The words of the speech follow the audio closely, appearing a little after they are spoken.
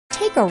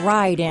Take a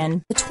ride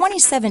in the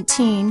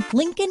 2017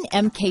 Lincoln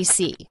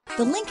MKC.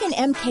 The Lincoln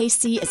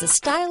MKC is a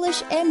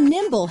stylish and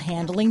nimble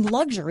handling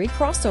luxury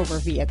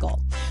crossover vehicle.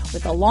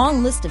 With a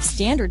long list of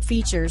standard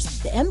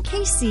features, the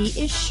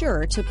MKC is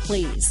sure to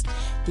please.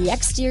 The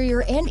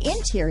exterior and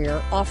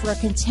interior offer a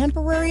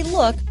contemporary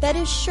look that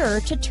is sure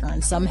to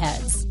turn some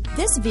heads.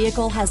 This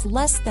vehicle has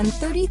less than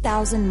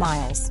 30,000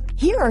 miles.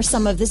 Here are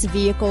some of this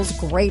vehicle's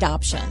great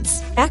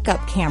options: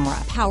 backup camera,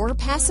 power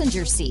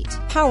passenger seat,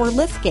 power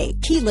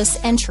liftgate, keyless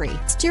entry,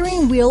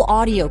 steering wheel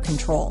audio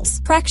controls,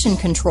 traction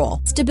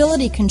control,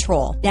 stability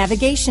control,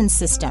 navigation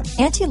system,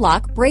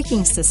 anti-lock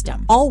braking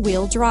system,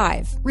 all-wheel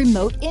drive,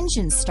 remote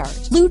engine start,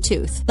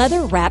 Bluetooth,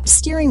 leather-wrapped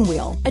steering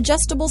wheel,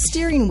 adjustable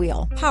steering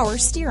wheel, power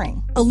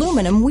steering,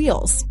 aluminum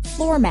wheels,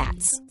 floor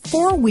mats,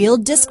 four-wheel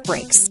disc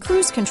brakes,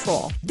 cruise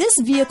control. This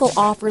vehicle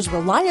offers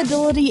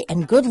reliability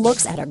and good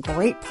looks at a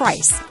great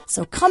price.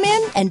 So come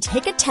in and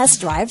take a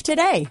test drive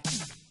today.